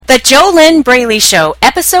The JoLynn Braley Show,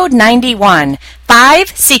 Episode 91, 5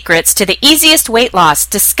 Secrets to the Easiest Weight Loss,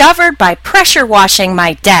 discovered by pressure washing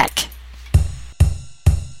my deck.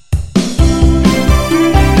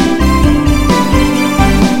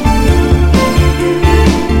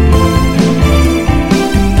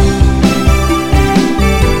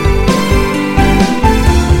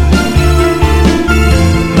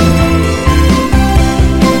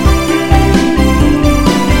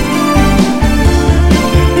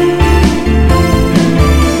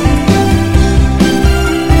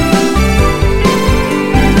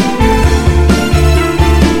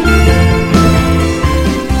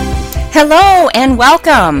 Hello and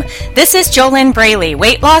welcome. This is JoLynn Braley,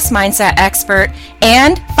 weight loss mindset expert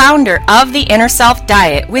and founder of the Inner Self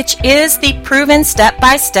Diet, which is the proven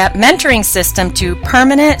step-by-step mentoring system to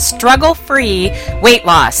permanent, struggle-free weight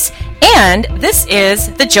loss. And this is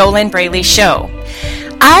the JoLynn Braley Show.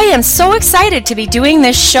 I am so excited to be doing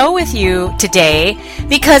this show with you today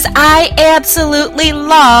because I absolutely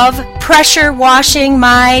love pressure washing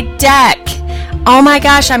my deck. Oh my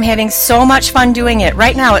gosh, I'm having so much fun doing it.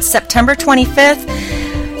 Right now it's September 25th,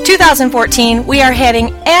 2014. We are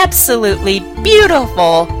having absolutely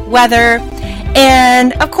beautiful weather.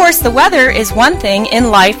 And of course, the weather is one thing in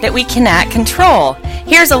life that we cannot control.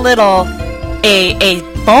 Here's a little a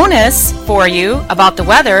bonus for you about the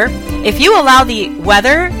weather. If you allow the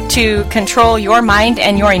weather to control your mind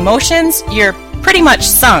and your emotions, you're pretty much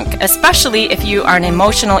sunk, especially if you are an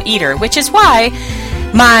emotional eater, which is why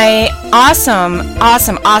my awesome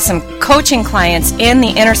coaching clients in the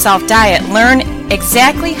Inner Self Diet learn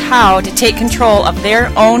exactly how to take control of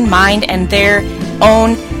their own mind and their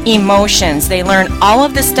own emotions. They learn all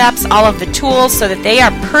of the steps, all of the tools, so that they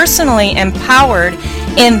are personally empowered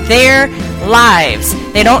in their lives.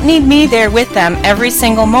 They don't need me there with them every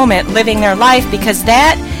single moment living their life, because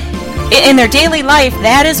that, in their daily life,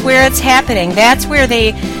 that is where it's happening. That's where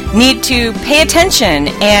they need to pay attention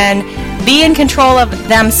and be in control of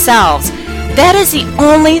themselves. That is the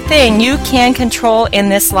only thing you can control in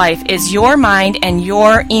this life, is your mind and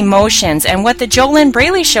your emotions. And what the JoLynn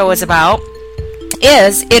Braley Show is about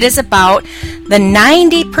is, it is about the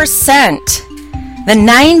 90%. The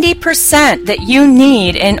 90% that you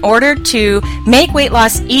need in order to make weight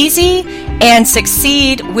loss easy and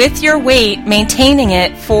succeed with your weight, maintaining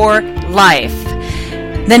it for life.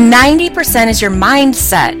 The 90% is your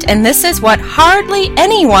mindset, and this is what hardly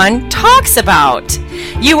anyone talks about.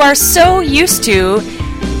 You are so used to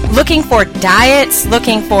looking for diets,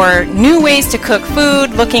 looking for new ways to cook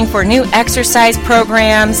food, looking for new exercise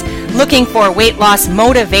programs, looking for weight loss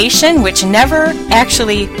motivation, which never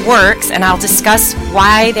actually works, and I'll discuss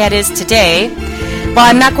why that is today.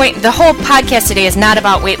 Well, the whole podcast today is not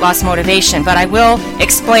about weight loss motivation, but I will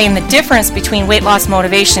explain the difference between weight loss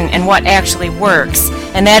motivation and what actually works.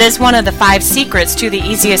 And that is one of the 5 secrets to the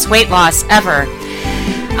easiest weight loss ever.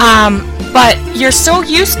 But you're so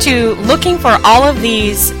used to looking for all of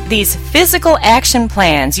these physical action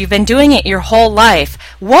plans. You've been doing it your whole life.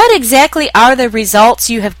 What exactly are the results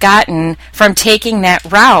you have gotten from taking that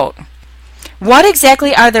route? What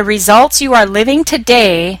exactly are the results you are living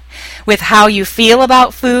today with how you feel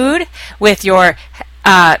about food, with your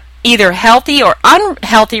either healthy or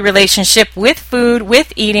unhealthy relationship with food,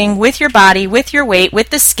 with eating, with your body, with your weight,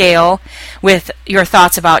 with the scale, with your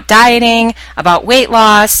thoughts about dieting, about weight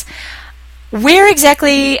loss? Where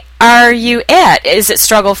exactly are you at? Is it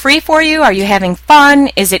struggle-free for you? Are you having fun?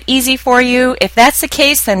 Is it easy for you? If that's the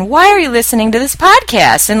case, then why are you listening to this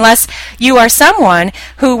podcast? Unless you are someone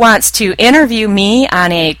who wants to interview me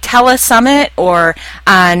on a telesummit or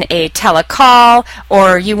on a telecall,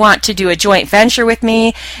 or you want to do a joint venture with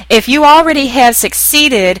me. If you already have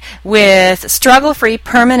succeeded with struggle-free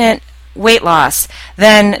permanent weight loss,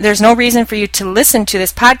 then there's no reason for you to listen to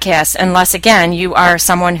this podcast unless, again, you are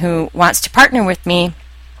someone who wants to partner with me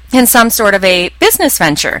in some sort of a business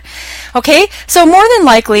venture. Okay? So more than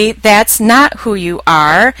likely, that's not who you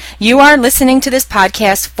are. You are listening to this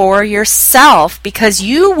podcast for yourself because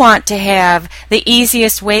you want to have the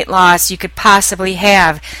easiest weight loss you could possibly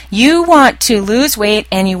have. You want to lose weight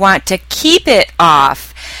and you want to keep it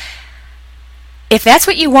off. If that's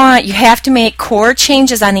what you want, you have to make core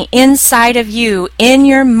changes on the inside of you, in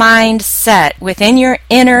your mindset, within your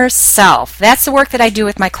inner self. That's the work that I do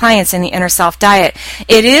with my clients in the Inner Self Diet.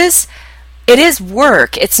 It is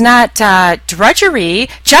work. It's not drudgery,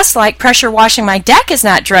 just like pressure washing my deck is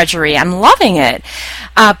not drudgery. I'm loving it.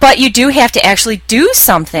 But you do have to actually do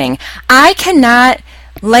something. I cannot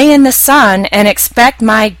lay in the sun and expect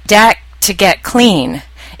my deck to get clean.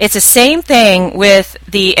 It's the same thing with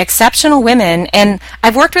the exceptional women, and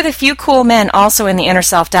I've worked with a few cool men also in the Inner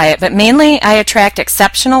Self Diet, but mainly I attract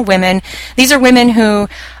exceptional women. These are women who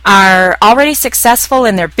are already successful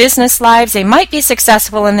in their business lives. They might be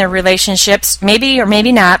successful in their relationships, maybe or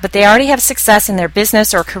maybe not, but they already have success in their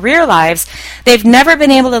business or career lives. They've never been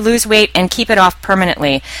able to lose weight and keep it off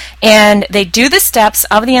permanently. And they do the steps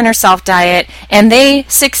of the Inner Self Diet, and they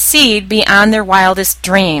succeed beyond their wildest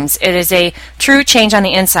dreams. It is a true change on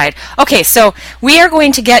the inside. Okay, so we are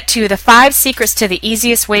going to get to the 5 secrets to the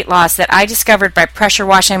easiest weight loss that I discovered by pressure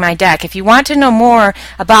washing my deck. If you want to know more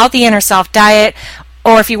about the Inner Self Diet,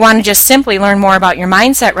 or if you want to just simply learn more about your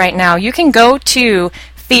mindset right now, you can go to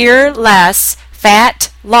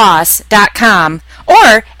fearlessfatloss.com.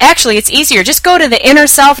 Or, actually, it's easier. Just go to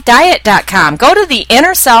theinnerselfdiet.com. Go to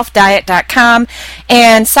theinnerselfdiet.com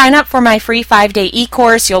and sign up for my free 5-day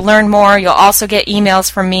e-course. You'll learn more. You'll also get emails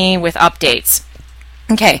from me with updates.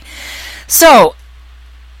 Okay, so,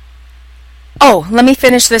 let me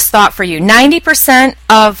finish this thought for you. 90%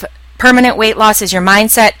 of permanent weight loss is your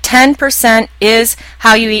mindset. 10% is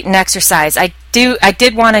how you eat and exercise. I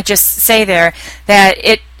did want to just say there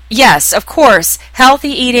that yes, of course, healthy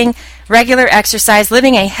eating, regular exercise,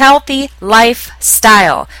 living a healthy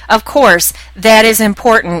lifestyle. Of course, that is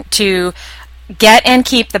important to get and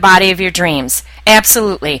keep the body of your dreams.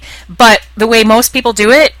 Absolutely. But the way most people do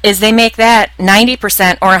it is they make that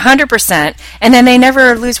 90% or 100%, and then they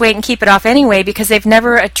never lose weight and keep it off anyway because they've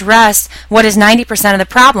never addressed what is 90% of the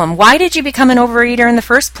problem. Why did you become an overeater in the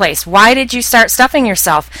first place? Why did you start stuffing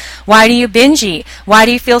yourself? Why do you binge eat? Why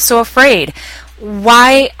do you feel so afraid?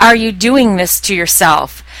 Why are you doing this to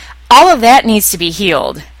yourself? All of that needs to be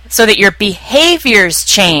healed so that your behaviors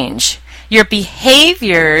change. Your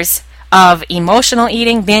behaviors of emotional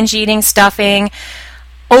eating, binge eating, stuffing,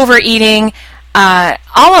 overeating,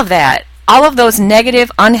 all of that, all of those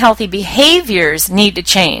negative, unhealthy behaviors need to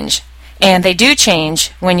change. And they do change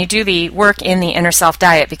when you do the work in the Inner Self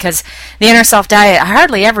Diet, because the Inner Self Diet I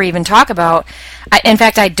hardly ever even talk about. In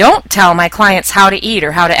fact, I don't tell my clients how to eat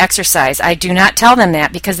or how to exercise. I do not tell them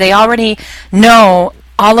that because they already know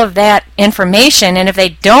all of that information. And if they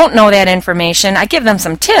don't know that information, I give them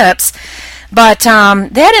some tips. But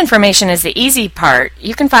that information is the easy part.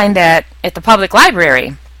 You can find that at the public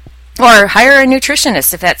library, or hire a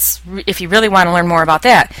nutritionist if you really want to learn more about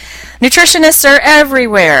that. Nutritionists are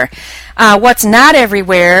everywhere. What's not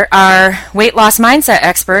everywhere are weight loss mindset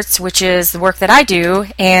experts, which is the work that I do,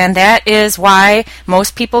 and that is why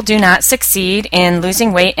most people do not succeed in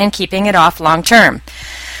losing weight and keeping it off long term.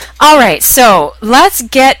 All right, so let's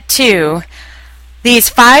get to these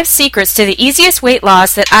 5 secrets to the easiest weight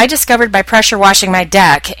loss that I discovered by pressure washing my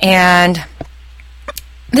deck. And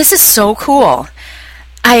this is so cool.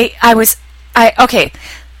 Okay.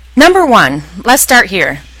 Number 1, let's start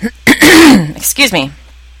here. Excuse me.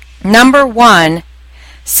 Number 1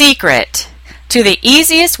 secret to the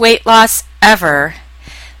easiest weight loss ever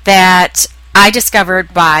that I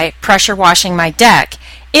discovered by pressure washing my deck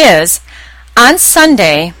is on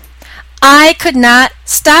Sunday, I could not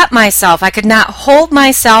stop myself. I could not hold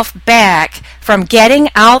myself back from getting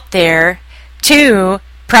out there to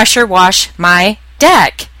pressure wash my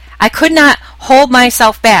deck. I could not hold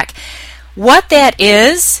myself back. What that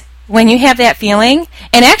is, when you have that feeling,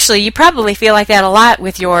 and actually you probably feel like that a lot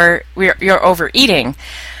with your overeating,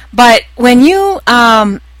 but when you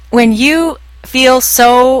feel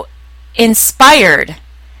so inspired,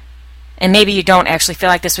 and maybe you don't actually feel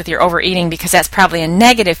like this with your overeating because that's probably a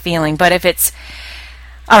negative feeling, but if it's,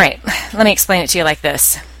 all right, let me explain it to you like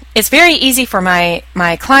this. It's very easy for my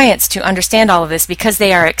clients to understand all of this because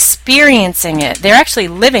they are experiencing it. They're actually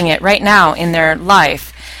living it right now in their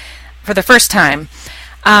life for the first time.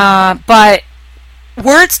 But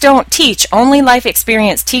words don't teach, only life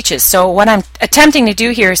experience teaches. So what I'm attempting to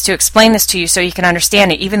do here is to explain this to you so you can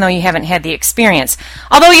understand it, even though you haven't had the experience.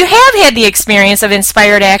 Although you have had the experience of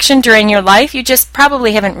inspired action during your life, you just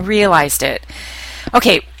probably haven't realized it.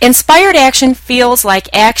 Okay, inspired action feels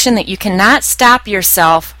like action that you cannot stop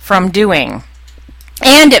yourself from doing.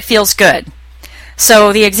 And it feels good.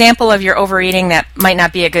 So the example of your overeating, that might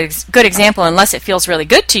not be a good example unless it feels really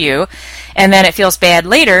good to you, and then it feels bad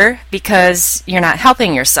later because you're not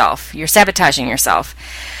helping yourself. You're sabotaging yourself.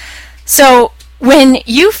 So when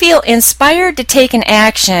you feel inspired to take an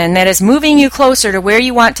action that is moving you closer to where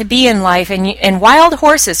you want to be in life, and wild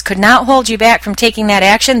horses could not hold you back from taking that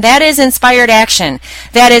action, that is inspired action.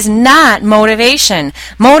 That is not motivation.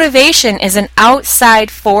 Motivation is an outside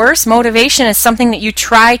force. Motivation is something that you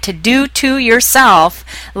try to do to yourself,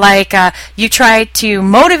 like you try to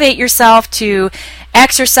motivate yourself to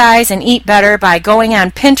exercise and eat better by going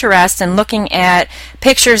on Pinterest and looking at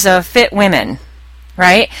pictures of fit women,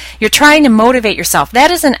 right? You're trying to motivate yourself.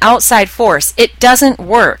 That is an outside force. It doesn't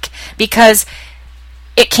work because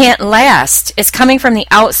it can't last. It's coming from the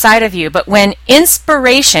outside of you. But when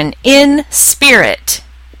inspiration in spirit,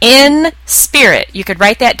 you could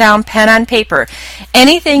write that down, pen on paper.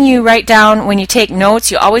 Anything you write down when you take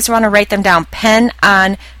notes, you always want to write them down, pen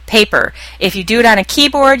on paper. If you do it on a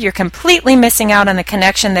keyboard, you're completely missing out on the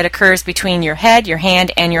connection that occurs between your head, your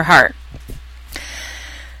hand, and your heart.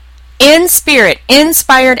 In spirit,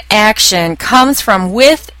 inspired action comes from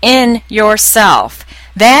within yourself.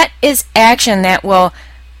 That is action that will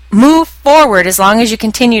move forward as long as you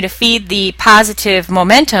continue to feed the positive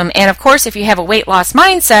momentum. And of course, if you have a weight loss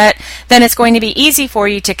mindset, then it's going to be easy for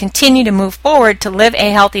you to continue to move forward to live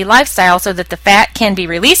a healthy lifestyle so that the fat can be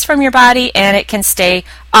released from your body and it can stay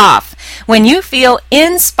off. When you feel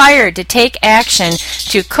inspired to take action,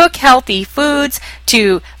 to cook healthy foods,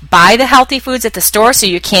 to buy the healthy foods at the store so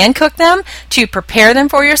you can cook them, to prepare them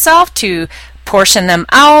for yourself, to portion them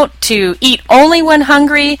out, to eat only when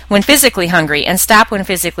hungry, when physically hungry, and stop when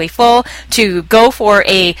physically full, to go for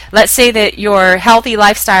let's say that your healthy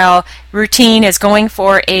lifestyle routine is going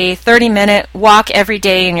for a 30-minute walk every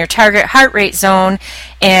day in your target heart rate zone,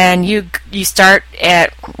 and you start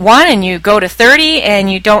at 1 and you go to 30 and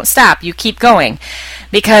you don't stop. You keep going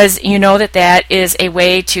because you know that is a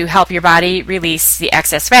way to help your body release the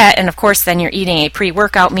excess fat, and of course then you're eating a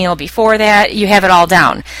pre-workout meal before that. You have it all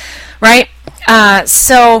down, right?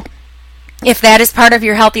 So if that is part of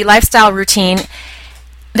your healthy lifestyle routine,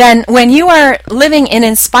 then when you are living in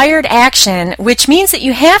inspired action, which means that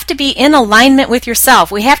you have to be in alignment with yourself.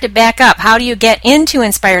 We have to back up. How do you get into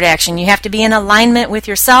inspired action? You have to be in alignment with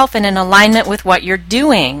yourself and in alignment with what you're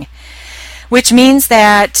doing, which means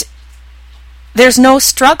that there's no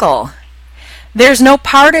struggle. There's no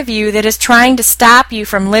part of you that is trying to stop you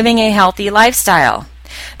from living a healthy lifestyle.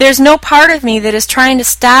 There's no part of me that is trying to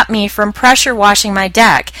stop me from pressure washing my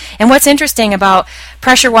deck. And what's interesting about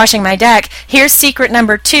pressure washing my deck, here's secret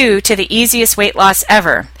number 2 to the easiest weight loss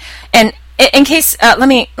ever. And in case, let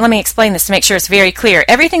me explain this to make sure it's very clear.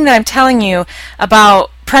 Everything that I'm telling you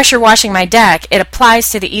about pressure washing my deck, it applies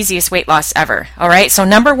to the easiest weight loss ever. All right. So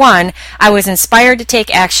number 1, I was inspired to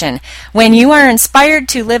take action. When you are inspired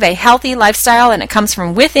to live a healthy lifestyle and it comes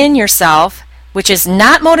from within yourself, which is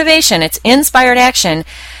not motivation, it's inspired action,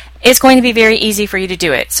 it's going to be very easy for you to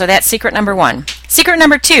do it. So that's secret number 1. Secret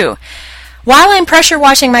number 2, while I'm pressure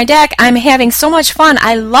washing my deck, I'm having so much fun.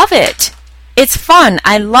 I love it. It's fun.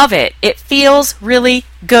 I love it. It feels really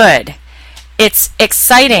good. It's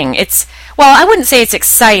exciting. Well, I wouldn't say it's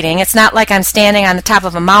exciting. It's not like I'm standing on the top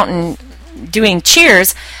of a mountain doing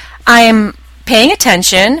cheers. I'm paying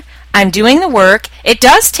attention. I'm doing the work. It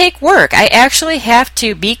does take work. I actually have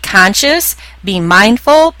to be conscious, be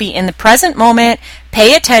mindful, be in the present moment,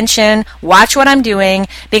 pay attention, watch what I'm doing,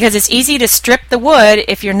 because it's easy to strip the wood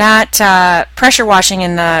if you're not pressure washing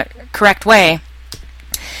in the correct way.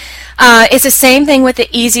 It's the same thing with the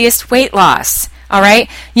easiest weight loss. All right?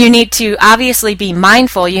 You need to obviously be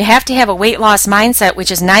mindful. You have to have a weight loss mindset,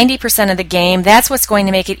 which is 90% of the game. That's what's going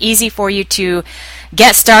to make it easy for you to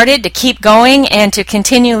get started, to keep going, and to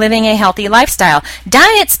continue living a healthy lifestyle.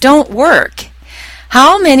 Diets don't work.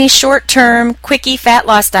 How many short-term, quickie fat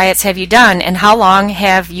loss diets have you done, and how long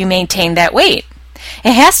have you maintained that weight?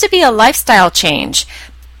 It has to be a lifestyle change.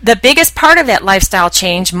 The biggest part of that lifestyle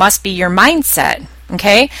change must be your mindset.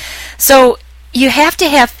 Okay? So you have to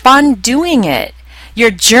have fun doing it. Your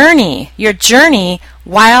journey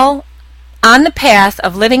while on the path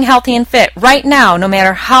of living healthy and fit right now, no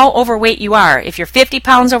matter how overweight you are, if you're 50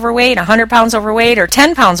 pounds overweight, 100 pounds overweight, or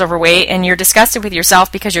 10 pounds overweight, and you're disgusted with yourself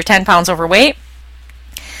because you're 10 pounds overweight,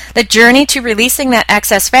 the journey to releasing that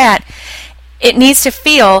excess fat, it needs to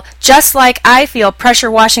feel just like I feel pressure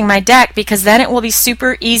washing my deck, because then it will be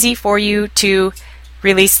super easy for you to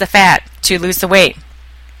release the fat, to lose the weight.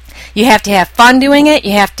 You have to have fun doing it.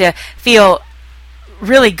 You have to feel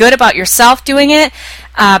really good about yourself doing it.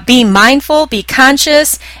 Be mindful, be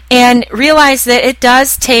conscious, and realize that it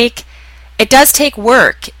does take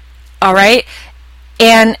work. All right?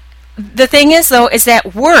 And the thing is, though, is that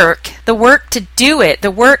the work to do it, the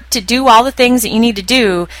work to do all the things that you need to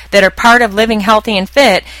do that are part of living healthy and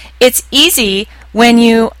fit, it's easy when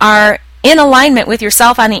you are in alignment with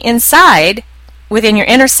yourself on the inside, within your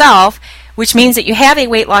inner self, which means that you have a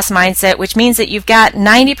weight loss mindset, which means that you've got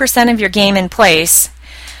 90% of your game in place,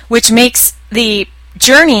 which makes the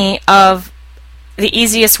journey of the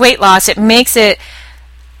easiest weight loss, it makes it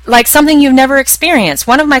like something you've never experienced.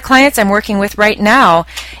 One of my clients I'm working with right now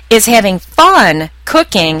is having fun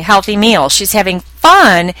cooking healthy meals. She's having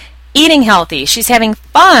fun eating healthy. She's having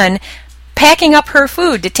fun packing up her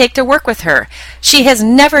food to take to work with her. She has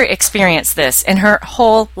never experienced this in her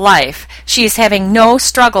whole life. She is having no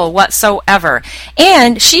struggle whatsoever.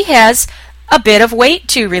 And she has a bit of weight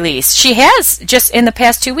to release. She has, just in the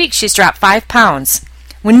past 2 weeks, she's dropped 5 pounds.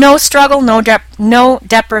 With no struggle, no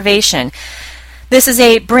deprivation. This is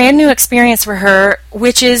a brand new experience for her,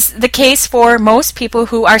 which is the case for most people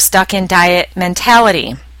who are stuck in diet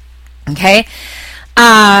mentality. Okay?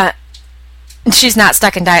 She's not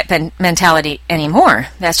stuck in diet mentality anymore.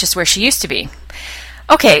 That's just where she used to be.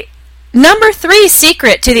 Okay, number 3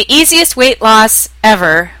 secret to the easiest weight loss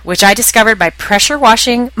ever, which I discovered by pressure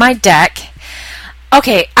washing my deck.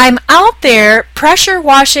 Okay, I'm out there pressure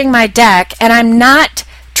washing my deck, and I'm not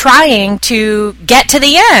trying to get to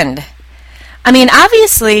the end. I mean,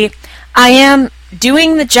 obviously, I am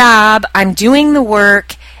doing the job, I'm doing the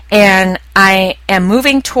work, and I am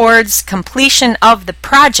moving towards completion of the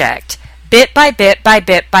project, bit by bit by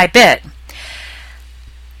bit by bit.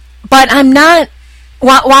 But I'm not,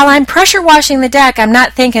 while I'm pressure washing the deck, I'm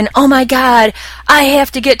not thinking, oh my God, I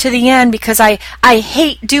have to get to the end because I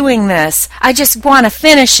hate doing this. I just want to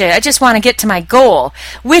finish it. I just want to get to my goal,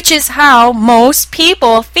 which is how most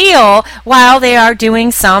people feel while they are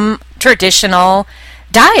doing some traditional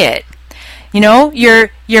diet. You know, you're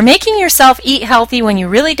making yourself eat healthy when you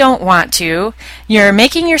really don't want to. You're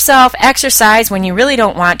making yourself exercise when you really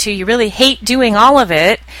don't want to. You really hate doing all of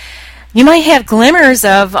it. You might have glimmers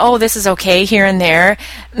of, oh, this is okay here and there.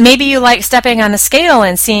 Maybe you like stepping on the scale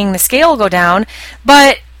and seeing the scale go down.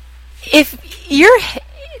 But if you're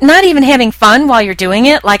not even having fun while you're doing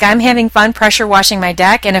it, like I'm having fun pressure washing my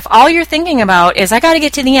deck, and if all you're thinking about is, I got to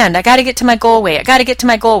get to the end, I got to get to my goal weight, I got to get to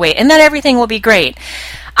my goal weight, and then everything will be great.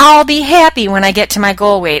 I'll be happy when I get to my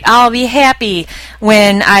goal weight. I'll be happy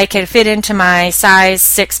when I can fit into my size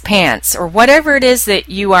 6 pants, or whatever it is that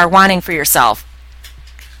you are wanting for yourself.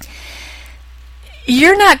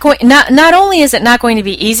 You're not only is it not going to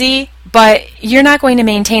be easy, but you're not going to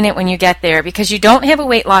maintain it when you get there because you don't have a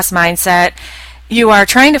weight loss mindset. You are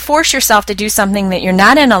trying to force yourself to do something that you're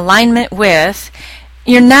not in alignment with.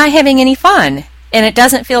 You're not having any fun, and it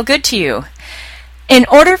doesn't feel good to you. In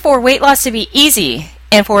order for weight loss to be easy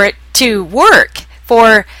and for it to work,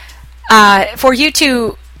 for you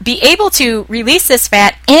to be able to release this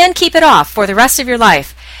fat and keep it off for the rest of your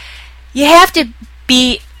life, you have to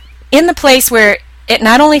be in the place where it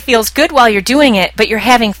not only feels good while you're doing it, but you're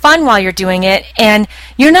having fun while you're doing it, and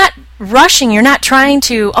you're not rushing, you're not trying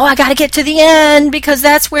to, oh, I got to get to the end because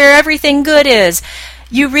that's where everything good is.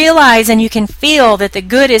 You realize and you can feel that the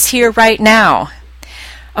good is here right now.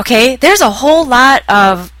 Okay, there's a whole lot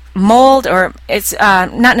of mold, or it's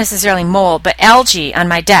not necessarily mold, but algae on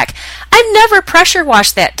my deck. I've never pressure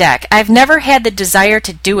washed that deck. I've never had the desire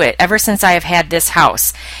to do it ever since I have had this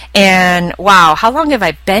house. And wow, how long have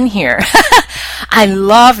I been here? I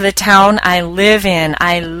love the town I live in.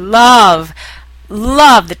 I love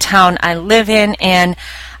the town I live in, and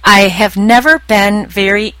I have never been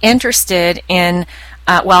very interested in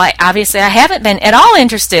I haven't been at all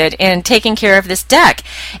interested in taking care of this deck.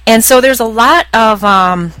 And so there's a lot of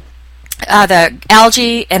the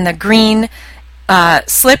algae and the green,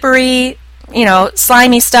 slippery,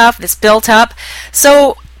 slimy stuff that's built up.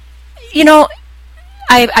 So,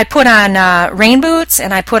 I put on rain boots,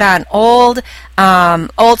 and I put on old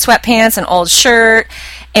sweatpants, and old shirt,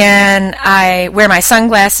 and I wear my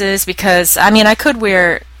sunglasses because, I could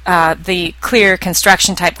wear the clear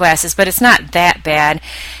construction type glasses, but it's not that bad.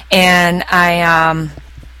 And I'm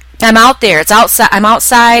out there. It's outside. I'm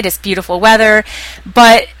outside. It's beautiful weather,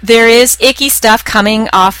 but there is icky stuff coming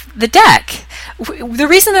off the deck. The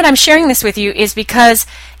reason that I'm sharing this with you is because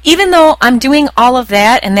even though I'm doing all of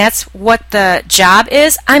that, and that's what the job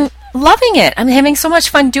is, I'm loving it. I'm having so much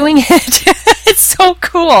fun doing it. It's so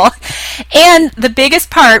cool. And the biggest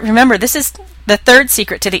part, remember, this is the 3rd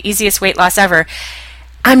secret to the easiest weight loss ever.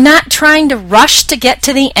 I'm not trying to rush to get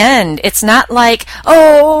to the end. It's not like,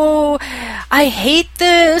 oh, I hate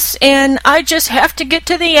this and I just have to get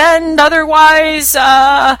to the end. Otherwise,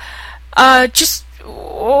 I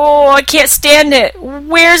can't stand it.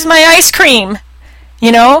 Where's my ice cream?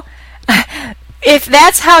 If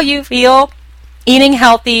that's how you feel, eating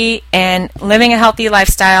healthy and living a healthy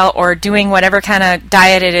lifestyle, or doing whatever kind of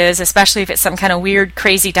diet it is, especially if it's some kind of weird,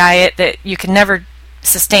 crazy diet that you can never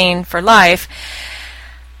sustain for life,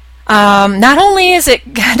 not only is it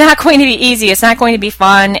not going to be easy, it's not going to be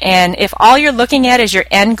fun, and if all you're looking at is your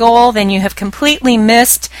end goal, then you have completely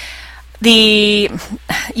missed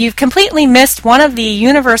one of the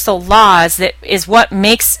universal laws that is what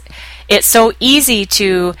makes it so easy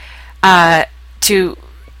to have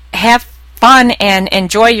fun and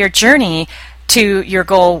enjoy your journey to your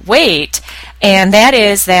goal weight, and that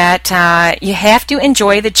is that you have to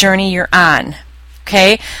enjoy the journey you're on.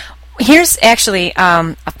 Okay? Here's actually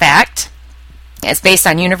a fact. It's based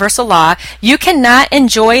on universal law. You cannot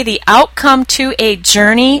enjoy the outcome to a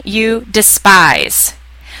journey you despise.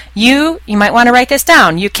 You might want to write this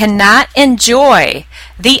down. You cannot enjoy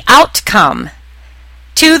the outcome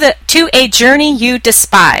to a journey you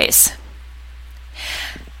despise.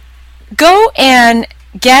 Go and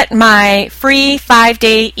get my free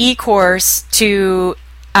 5-day e-course to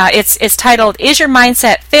it's titled Is Your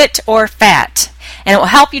Mindset Fit or Fat? And it will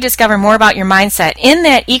help you discover more about your mindset. In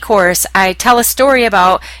that e-course, I tell a story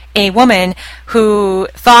about a woman who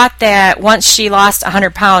thought that once she lost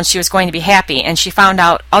 100 pounds, she was going to be happy, and she found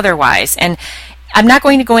out otherwise. And I'm not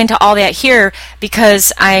going to go into all that here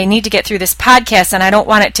because I need to get through this podcast, and I don't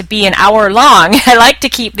want it to be an hour long. I like to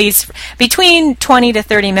keep these between 20 to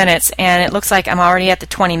 30 minutes, and it looks like I'm already at the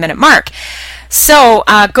 20-minute mark. So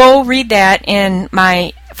go read that in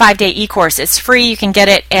my 5-day e-course. It's free. You can get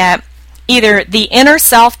it at either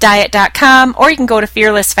theinnerselfdiet.com or you can go to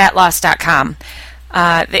fearlessfatloss.com.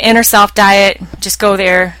 The Inner Self Diet, just go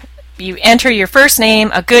there. You enter your first name,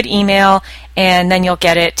 a good email, and then you'll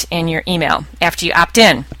get it in your email after you opt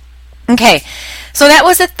in. Okay, so that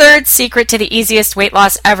was the third secret to the easiest weight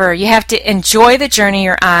loss ever. You have to enjoy the journey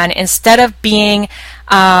you're on instead of being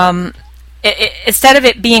instead of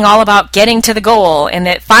it being all about getting to the goal, and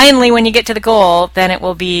that finally when you get to the goal, then it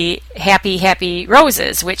will be happy, happy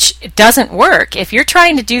roses, which doesn't work. If you're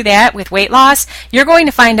trying to do that with weight loss, you're going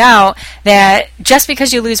to find out that just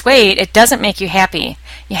because you lose weight, it doesn't make you happy.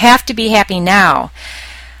 You have to be happy now.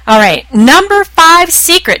 All right, number 5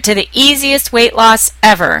 secret to the easiest weight loss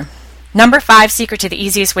ever. Number 5 secret to the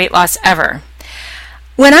easiest weight loss ever.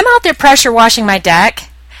 When I'm out there pressure washing my deck,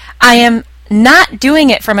 I am not doing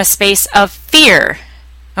it from a space of fear.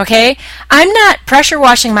 Okay? I'm not pressure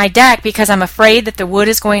washing my deck because I'm afraid that the wood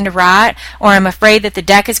is going to rot, or I'm afraid that the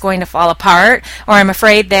deck is going to fall apart, or I'm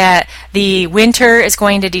afraid that the winter is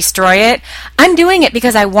going to destroy it. I'm doing it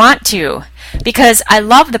because I want to, because I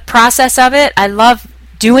love the process of it. I love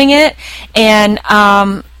doing it, and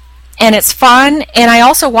it's fun, and I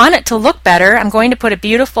also want it to look better. I'm going to put a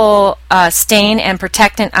beautiful stain and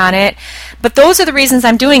protectant on it, but those are the reasons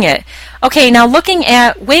I'm doing it. Okay, now looking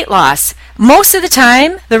at weight loss. Most of the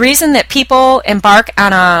time, the reason that people embark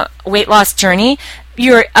on a weight loss journey,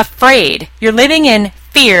 you're afraid. You're living in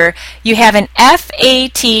fear. You have an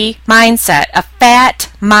FAT mindset, a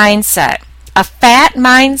fat mindset. A fat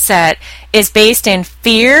mindset is based in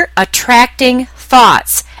fear attracting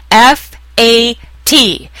thoughts. FAT.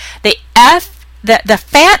 The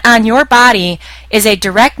fat on your body is a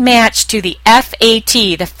direct match to the FAT,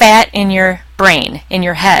 the fat in your brain, in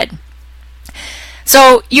your head.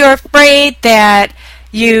 So you're afraid that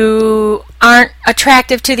you aren't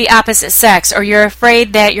attractive to the opposite sex, or you're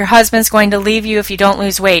afraid that your husband's going to leave you if you don't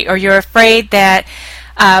lose weight, or you're afraid that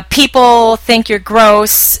people think you're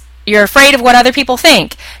gross. You're afraid of what other people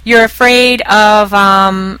think. You're afraid of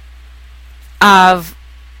all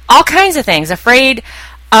kinds of things. Afraid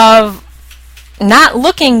of not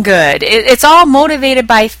looking good. It's all motivated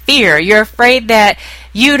by fear. You're afraid that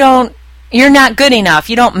you're not good enough.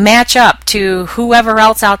 You don't match up to whoever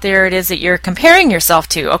else out there it is that you're comparing yourself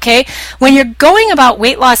to, okay? When you're going about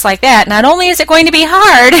weight loss like that, not only is it going to be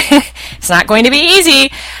hard, it's not going to be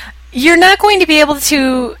easy, you're not going to be able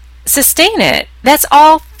to sustain it. That's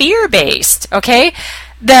all fear-based, okay?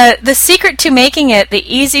 The secret to making it the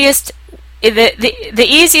easiest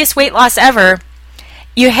weight loss ever,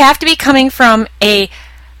 you have to be coming from a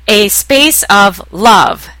space of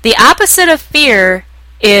love. The opposite of fear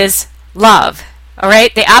is love. All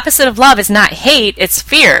right? The opposite of love is not hate, it's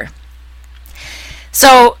fear.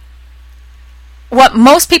 So what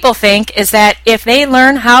most people think is that if they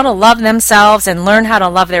learn how to love themselves and learn how to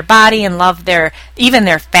love their body and love even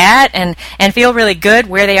their fat and feel really good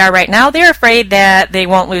where they are right now, they're afraid that they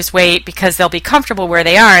won't lose weight because they'll be comfortable where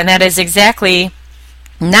they are. And that is exactly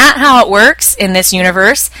not how it works in this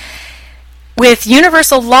universe. With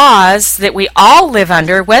universal laws that we all live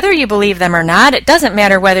under, whether you believe them or not, it doesn't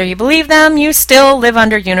matter whether you believe them, you still live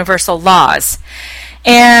under universal laws.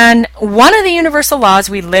 And one of the universal laws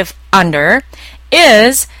we live under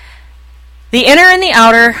is the inner and the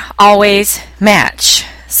outer always match.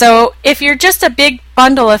 So if you're just a big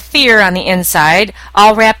bundle of fear on the inside,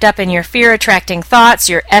 all wrapped up in your fear-attracting thoughts,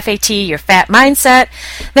 your FAT, your fat mindset,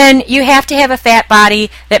 then you have to have a fat body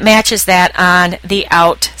that matches that on the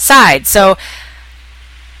outside. So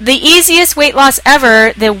the easiest weight loss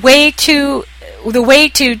ever, the way to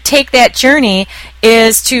take that journey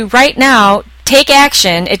is to right now take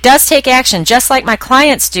action. It does take action, just like my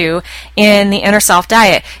clients do in the Inner Self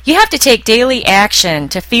Diet. You have to take daily action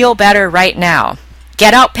to feel better right now.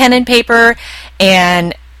 Get out pen and paper,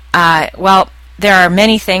 and there are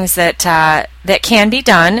many things that can be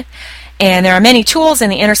done, and there are many tools in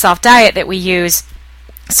the Inner Self Diet that we use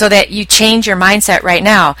so that you change your mindset right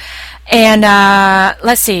now. And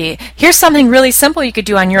let's see, here's something really simple you could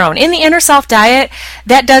do on your own. In the Inner Self Diet,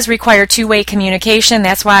 that does require two-way communication.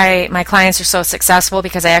 That's why my clients are so successful,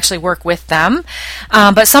 because I actually work with them.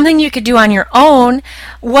 But something you could do on your own,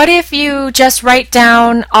 what if you just write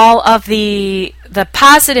down all of the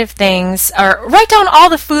positive things, or write down all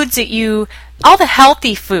the foods that all the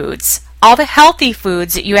healthy foods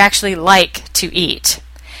that you actually like to eat,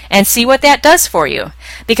 and see what that does for you,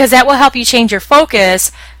 because that will help you change your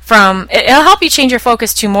focus it'll help you change your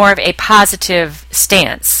focus to more of a positive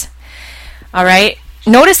stance. All right?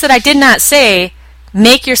 Notice that I did not say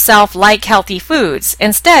make yourself like healthy foods.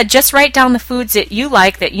 Instead, just write down the foods that you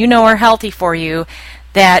like, that you know are healthy for you,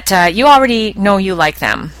 that you already know you like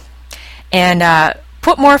them. And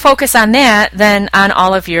put more focus on that than on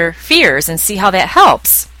all of your fears, and see how that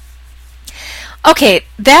helps. Okay,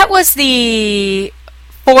 that was the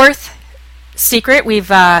fourth secret.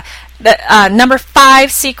 We've number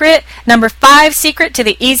 5 secret to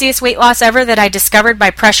the easiest weight loss ever that I discovered by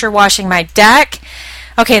pressure washing my deck.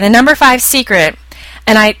 Okay, the number 5 secret,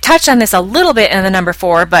 and I touched on this a little bit in the number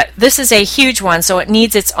 4, but this is a huge one, so it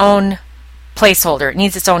needs its own placeholder. It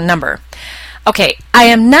needs its own number. Okay, I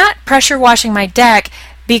am not pressure washing my deck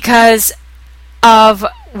because of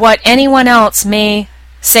what anyone else may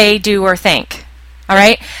say, do, or think. All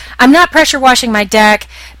right? I'm not pressure washing my deck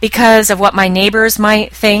because of what my neighbors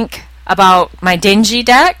might think about my dingy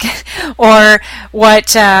deck, or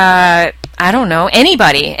what, I don't know,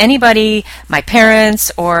 anybody, my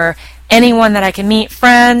parents, or anyone that I can meet,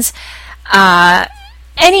 friends,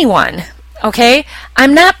 anyone, okay?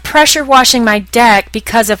 I'm not pressure washing my deck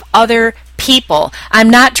because of other people. I'm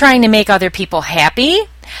not trying to make other people happy.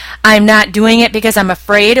 I'm not doing it because I'm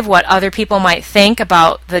afraid of what other people might think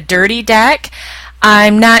about the dirty deck.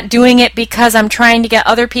 I'm not doing it because I'm trying to get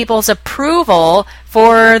other people's approval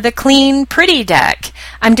for the clean, pretty deck.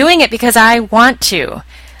 I'm doing it because I want to.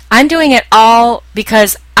 I'm doing it all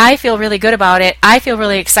because I feel really good about it. I feel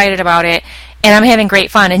really excited about it, and I'm having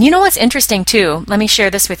great fun. And you know what's interesting too? Let me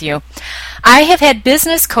share this with you. I have had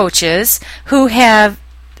business coaches who have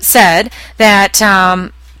said that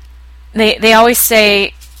they always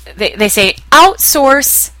say, they say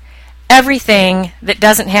outsource everything that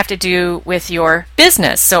doesn't have to do with your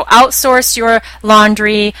business. So outsource your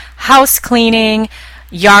laundry, house cleaning,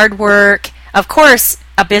 yard work. Of course,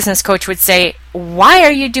 a business coach would say, why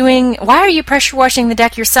are you pressure washing the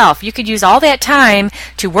deck yourself? You could use all that time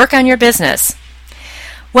to work on your business.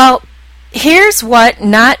 Well, here's what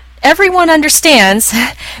not everyone understands.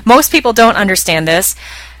 Most people don't understand this.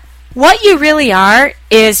 What you really are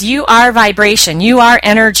is you are vibration, you are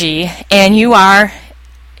energy, and you are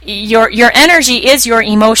your energy is your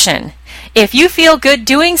emotion. If you feel good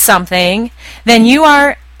doing something, then you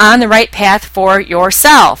are on the right path for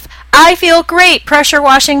yourself. I feel great pressure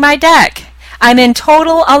washing my deck. I'm in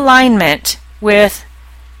total alignment with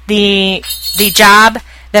the job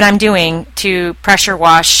that I'm doing to pressure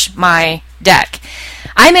wash my deck.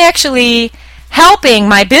 I'm actually helping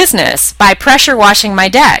my business by pressure washing my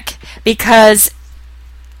deck because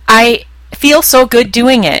I feel so good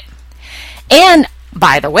doing it. And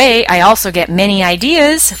by the way, I also get many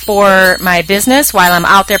ideas for my business while I'm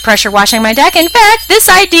out there pressure washing my deck. In fact, this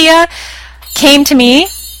idea came to me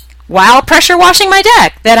while pressure washing my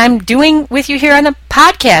deck that I'm doing with you here on the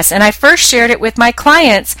podcast. And I first shared it with my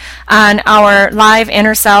clients on our live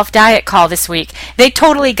Inner Self Diet call this week. They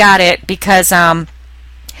totally got it because they're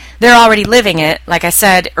already living it, like I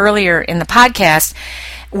said earlier in the podcast.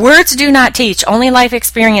 Words do not teach, only life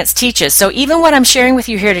experience teaches. So even what I'm sharing with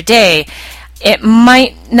you here today, you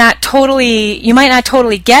might not totally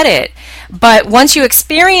get it, but once you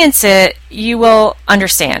experience it, you will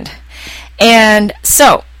understand. And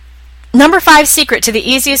so, number 5 secret to the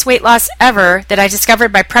easiest weight loss ever that I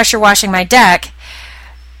discovered by pressure washing my deck,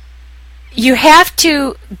 you have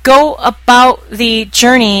to go about the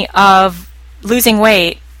journey of losing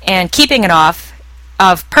weight and keeping it off,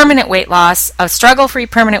 of permanent weight loss, of struggle-free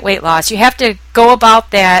permanent weight loss. You have to go about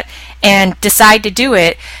that and decide to do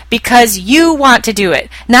it because you want to do it,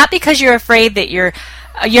 not because you're afraid that you're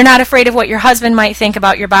not afraid of what your husband might think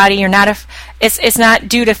about your body. It's not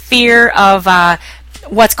due to fear of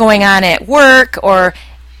what's going on at work or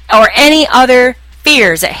any other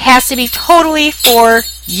fears. It has to be totally for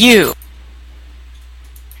you.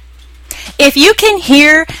 If you can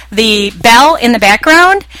hear the bell in the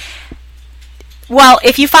background, well,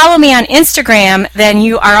 if you follow me on Instagram, then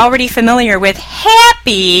you are already familiar with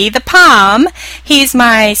Happy the Pom. He's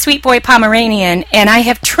my sweet boy Pomeranian, and I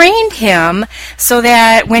have trained him so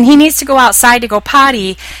that when he needs to go outside to go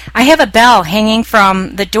potty, I have a bell hanging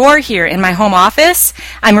from the door here in my home office.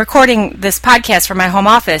 I'm recording this podcast from my home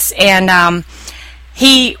office, and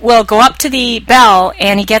he will go up to the bell,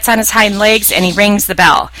 and he gets on his hind legs, and he rings the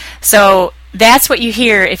bell. So that's what you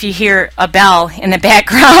hear if you hear a bell in the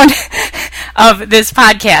background of this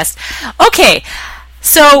podcast. Okay,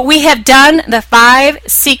 so we have done the 5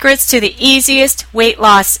 secrets to the easiest weight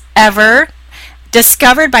loss ever,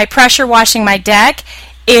 discovered by pressure washing my deck.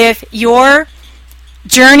 If your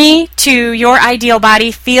journey to your ideal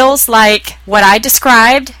body feels like what I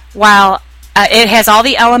described, while it has all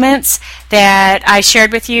the elements that I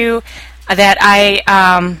shared with you, that I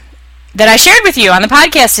shared with you on the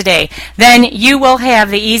podcast today, then you will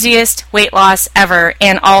have the easiest weight loss ever,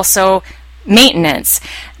 and also maintenance.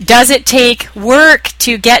 Does it take work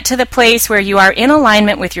to get to the place where you are in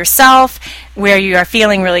alignment with yourself, where you are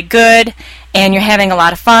feeling really good and you're having a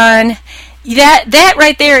lot of fun? That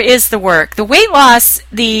right there is the work. The weight loss,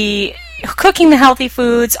 the cooking the healthy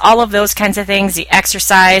foods, all of those kinds of things, the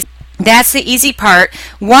exercise, that's the easy part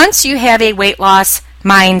once you have a weight loss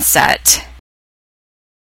mindset.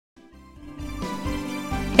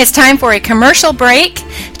 It's time for a commercial break.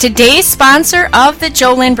 Today's sponsor of the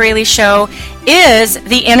JoLynn Braley Show is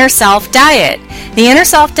the Inner Self Diet. The Inner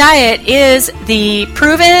Self Diet is the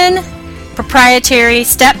proven, proprietary,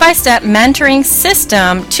 step-by-step mentoring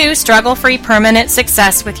system to struggle-free permanent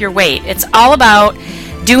success with your weight. It's all about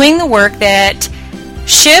doing the work that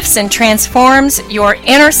shifts and transforms your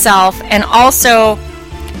inner self, and also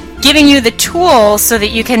giving you the tools so that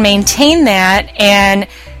you can maintain that and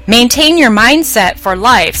maintain your mindset for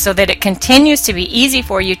life so that it continues to be easy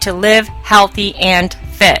for you to live healthy and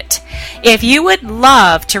fit. If you would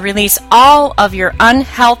love to release all of your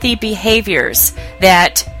unhealthy behaviors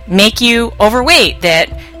that make you overweight, that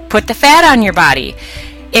put the fat on your body,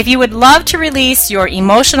 if you would love to release your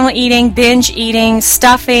emotional eating, binge eating,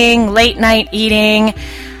 stuffing, late night eating,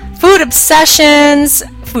 food obsessions,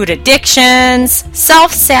 food addictions,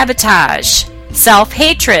 self-sabotage,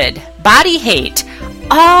 self-hatred, body hate,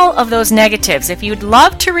 all of those negatives, if you'd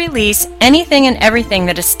love to release anything and everything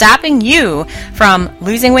that is stopping you from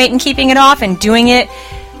losing weight and keeping it off and doing it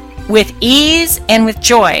with ease and with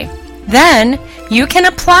joy, then you can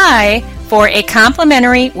apply for a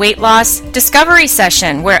complimentary weight loss discovery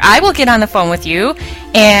session where I will get on the phone with you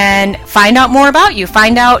and find out more about you,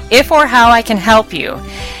 find out if or how I can help you.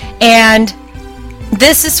 And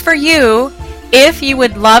this is for you if you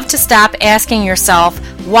would love to stop asking yourself,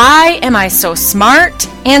 why am I so smart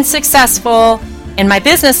and successful in my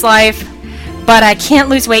business life, but I can't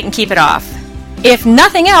lose weight and keep it off? If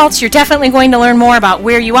nothing else, you're definitely going to learn more about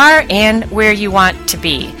where you are and where you want to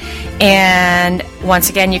be. And once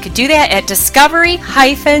again, you could do that at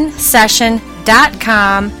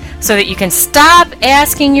discovery-session.com so that you can stop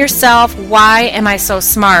asking yourself, why am I so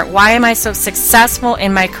smart? Why am I so successful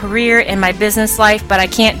in my career, in my business life, but I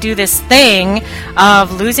can't do this thing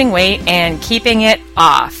of losing weight and keeping it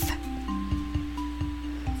off?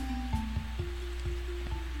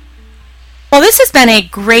 Well, this has been a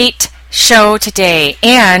great show today,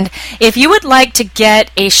 and if you would like to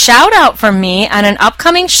get a shout out from me on an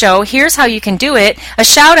upcoming show, here's how you can do it. A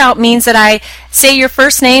shout out means that I say your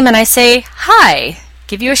first name and I say hi,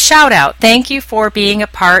 give you a shout out. Thank you for being a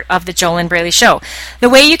part of the JoLynn Braley Show. The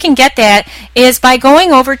way you can get that is by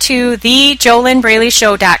going over to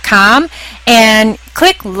thejolynnbraleyshow.com and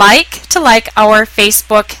click like to like our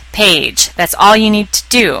Facebook page. That's all you need to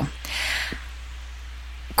do.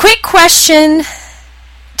 Quick question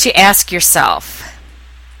to ask yourself.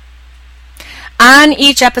 On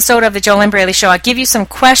each episode of the JoLynn Braley Show, I'll give you some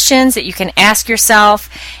questions that you can ask yourself,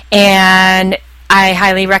 and I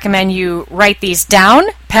highly recommend you write these down,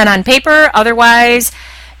 pen on paper. Otherwise,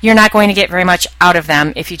 you're not going to get very much out of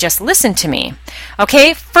them if you just listen to me.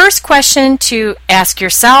 Okay, first question to ask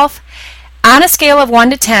yourself. On a scale of 1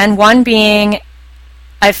 to 10, 1 being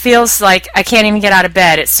it feels like I can't even get out of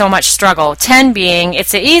bed, it's so much struggle, 10 being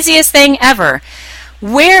it's the easiest thing ever,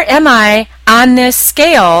 where am I on this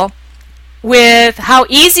scale with how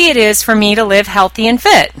easy it is for me to live healthy and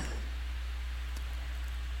fit?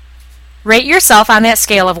 Rate yourself on that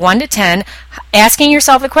scale of 1 to 10, asking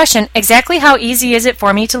yourself the question, exactly how easy is it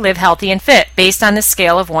for me to live healthy and fit based on the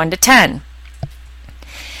scale of 1 to 10?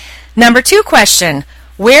 Number 2 question,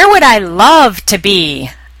 where would I love to be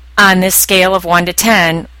on this scale of 1 to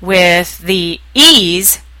 10 with the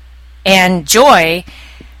ease and joy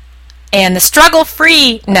and the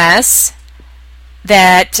struggle-freeness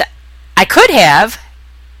that I could have,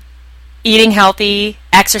 eating healthy,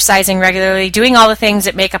 exercising regularly, doing all the things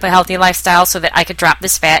that make up a healthy lifestyle so that I could drop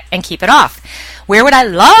this fat and keep it off. Where would I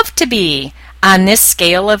love to be on this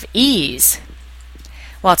scale of ease?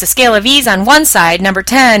 Well, it's a scale of ease on one side. Number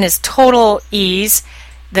 10 is total ease,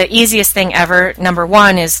 the easiest thing ever. Number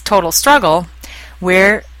 1 is total struggle.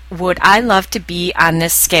 Where would I love to be on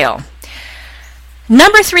this scale?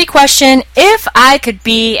 Number 3 question, if I could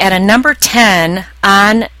be at a number 10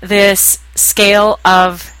 on this scale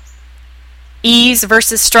of ease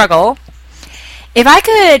versus struggle, if I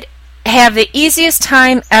could have the easiest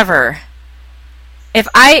time ever, if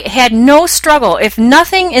I had no struggle, if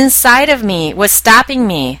nothing inside of me was stopping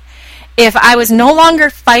me, if I was no longer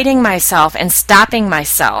fighting myself and stopping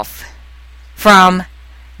myself from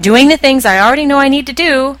doing the things I already know I need to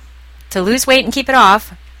do to lose weight and keep it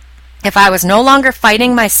off, if I was no longer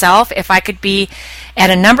fighting myself, if I could be at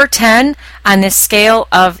a number 10 on this scale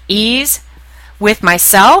of ease with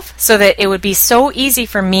myself so that it would be so easy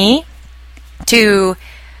for me to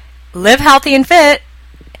live healthy and fit,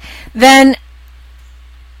 then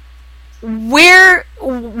why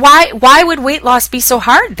would weight loss be so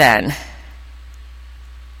hard then?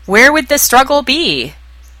 Where would the struggle be?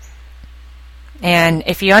 And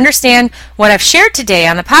if you understand what I've shared today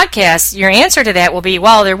on the podcast, your answer to that will be,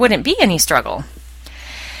 well, there wouldn't be any struggle.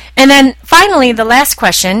 And then finally, the last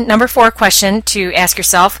question, number 4 question to ask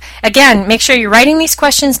yourself. Again, make sure you're writing these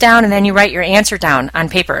questions down and then you write your answer down on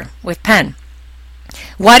paper with pen.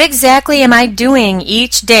 What exactly am I doing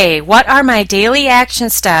each day? What are my daily action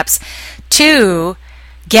steps to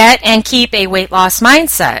get and keep a weight loss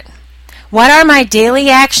mindset? What are my daily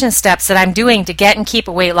action steps that I'm doing to get and keep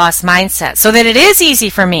a weight loss mindset so that it is easy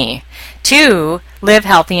for me to live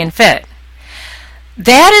healthy and fit?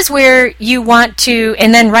 That is where you want to,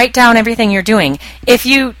 and then write down everything you're doing. If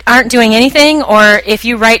you aren't doing anything, or if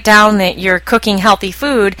you write down that you're cooking healthy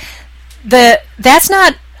food, that's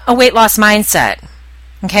not a weight loss mindset.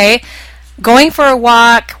 Okay? Going for a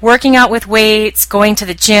walk, working out with weights, going to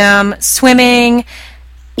the gym, swimming,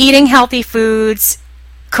 eating healthy foods,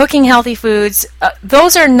 cooking healthy foods,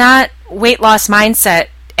 those are not weight loss mindset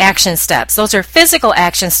action steps. Those are physical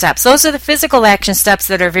action steps. Those are the physical action steps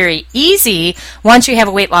that are very easy once you have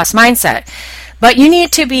a weight loss mindset. But you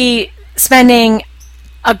need to be spending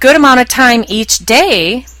a good amount of time each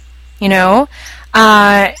day,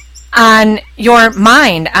 on your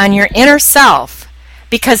mind, on your inner self,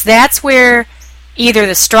 because that's where either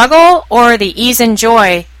the struggle or the ease and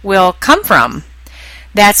joy will come from.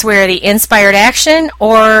 That's where the inspired action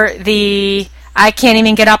or the I can't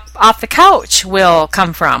even get up off the couch will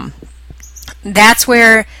come from. That's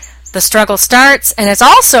where the struggle starts, and it's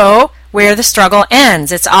also where the struggle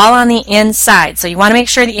ends. It's all on the inside. So you want to make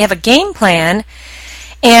sure that you have a game plan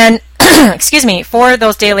and for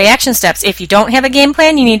those daily action steps. If you don't have a game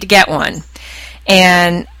plan, you need to get one.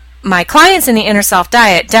 And my clients in the Inner Self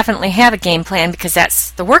Diet definitely have a game plan because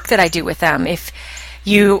that's the work that I do with them. If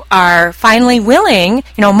you are finally willing,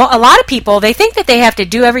 a lot of people, they think that they have to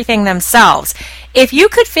do everything themselves. If you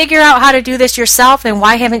could figure out how to do this yourself, then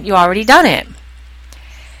why haven't you already done it?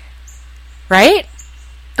 Right?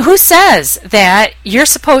 Who says that you're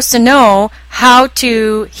supposed to know how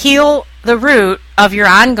to heal the root of your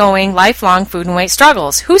ongoing lifelong food and weight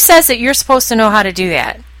struggles? Who says that you're supposed to know how to do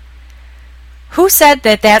that? Who said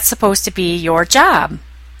that that's supposed to be your job?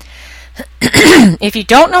 If you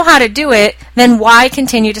don't know how to do it, then why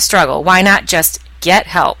continue to struggle? Why not just get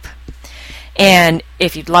help? And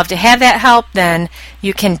if you'd love to have that help, then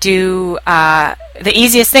you can do, the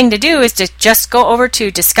easiest thing to do is to just go over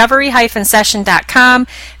to discovery-session.com,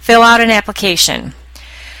 fill out an application.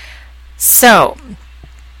 So,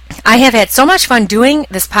 I have had so much fun doing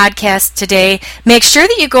this podcast today. Make sure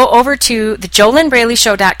that you go over to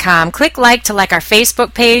thejoelynbrailleyshow.com. Click like to like our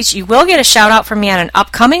Facebook page. You will get a shout out from me on an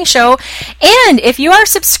upcoming show. And if you are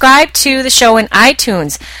subscribed to the show in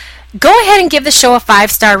iTunes, go ahead and give the show a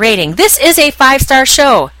 5-star rating. This is a 5-star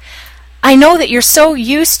show. I know that you're so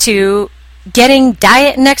used to getting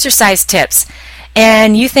diet and exercise tips,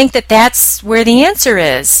 and you think that that's where the answer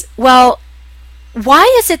is. Well, why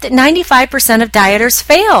is it that 95% of dieters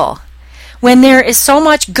fail when there is so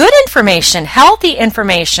much good information, healthy,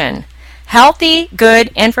 good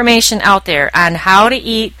information out there on how to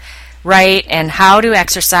eat right and how to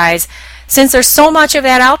exercise? Since there's so much of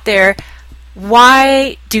that out there,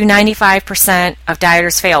 why do 95% of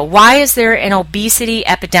dieters fail? Why is there an obesity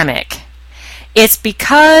epidemic? It's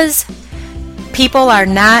because people are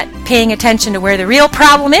not paying attention to where the real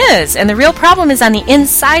problem is, and the real problem is on the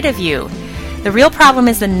inside of you. The real problem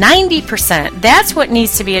is the 90%. That's what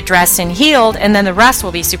needs to be addressed and healed, and then the rest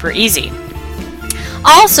will be super easy.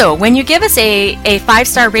 Also, when you give us a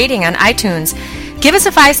 5-star rating on iTunes, give us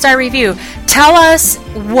a 5-star review. Tell us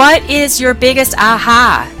what is your biggest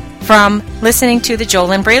aha from listening to the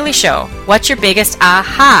Jolynn Braley Show. What's your biggest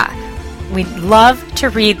aha? We'd love to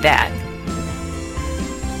read that.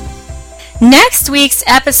 Next week's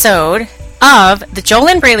episode of the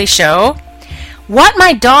Jolynn Braley Show, what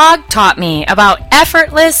my dog taught me about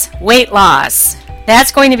effortless weight loss.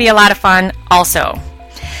 That's going to be a lot of fun also.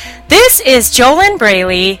 This is Jolynn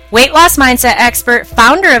Braley, weight loss mindset expert,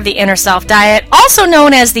 founder of the Inner Self Diet, also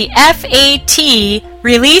known as the FAT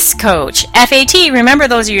Release Coach. FAT, remember,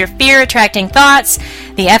 those are your fear-attracting thoughts.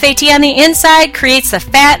 The FAT on the inside creates the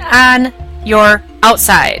fat on your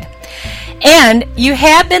outside. And you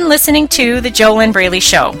have been listening to the Jolynn Braley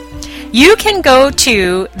Show. You can go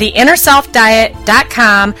to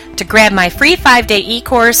theinnerselfdiet.com to grab my free 5-day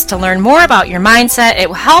e-course to learn more about your mindset. It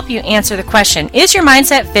will help you answer the question, is your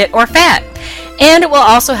mindset fit or fat? And it will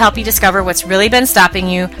also help you discover what's really been stopping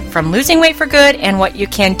you from losing weight for good and what you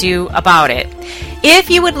can do about it. If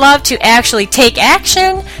you would love to actually take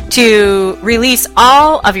action to release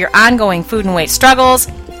all of your ongoing food and weight struggles,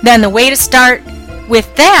 then the way to start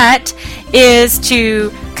with that is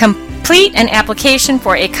to complete an application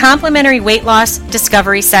for a complimentary weight loss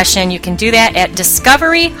discovery session. You can do that at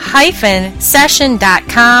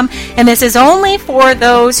discovery-session.com, and this is only for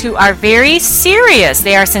those who are very serious.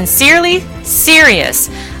 They are sincerely serious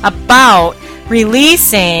about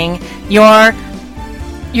releasing your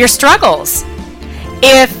struggles.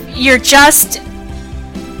 If you're just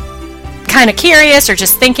kind of curious or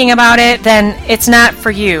just thinking about it, then it's not for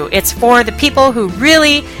you. It's for the people who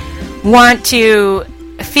really want to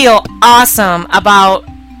feel awesome about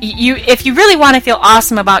you. If you really want to feel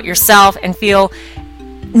awesome about yourself and feel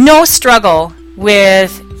no struggle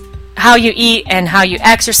with how you eat and how you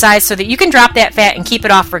exercise, so that you can drop that fat and keep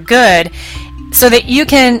it off for good, so that you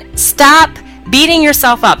can stop beating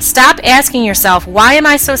yourself up. Stop asking yourself, why am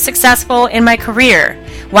I so successful in my career?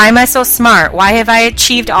 Why am I so smart? Why have I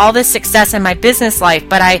achieved all this success in my business life,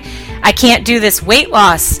 but I can't do this weight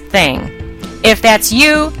loss thing? If that's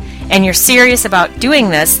you and you're serious about doing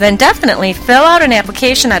this, then definitely fill out an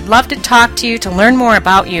application. I'd love to talk to you to learn more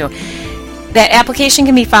about you. That application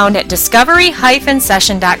can be found at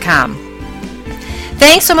discovery-session.com.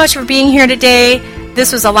 Thanks so much for being here today.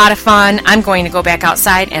 This was a lot of fun. I'm going to go back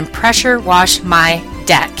outside and pressure wash my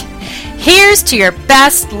deck. Here's to your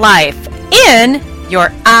best life in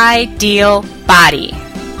your ideal body.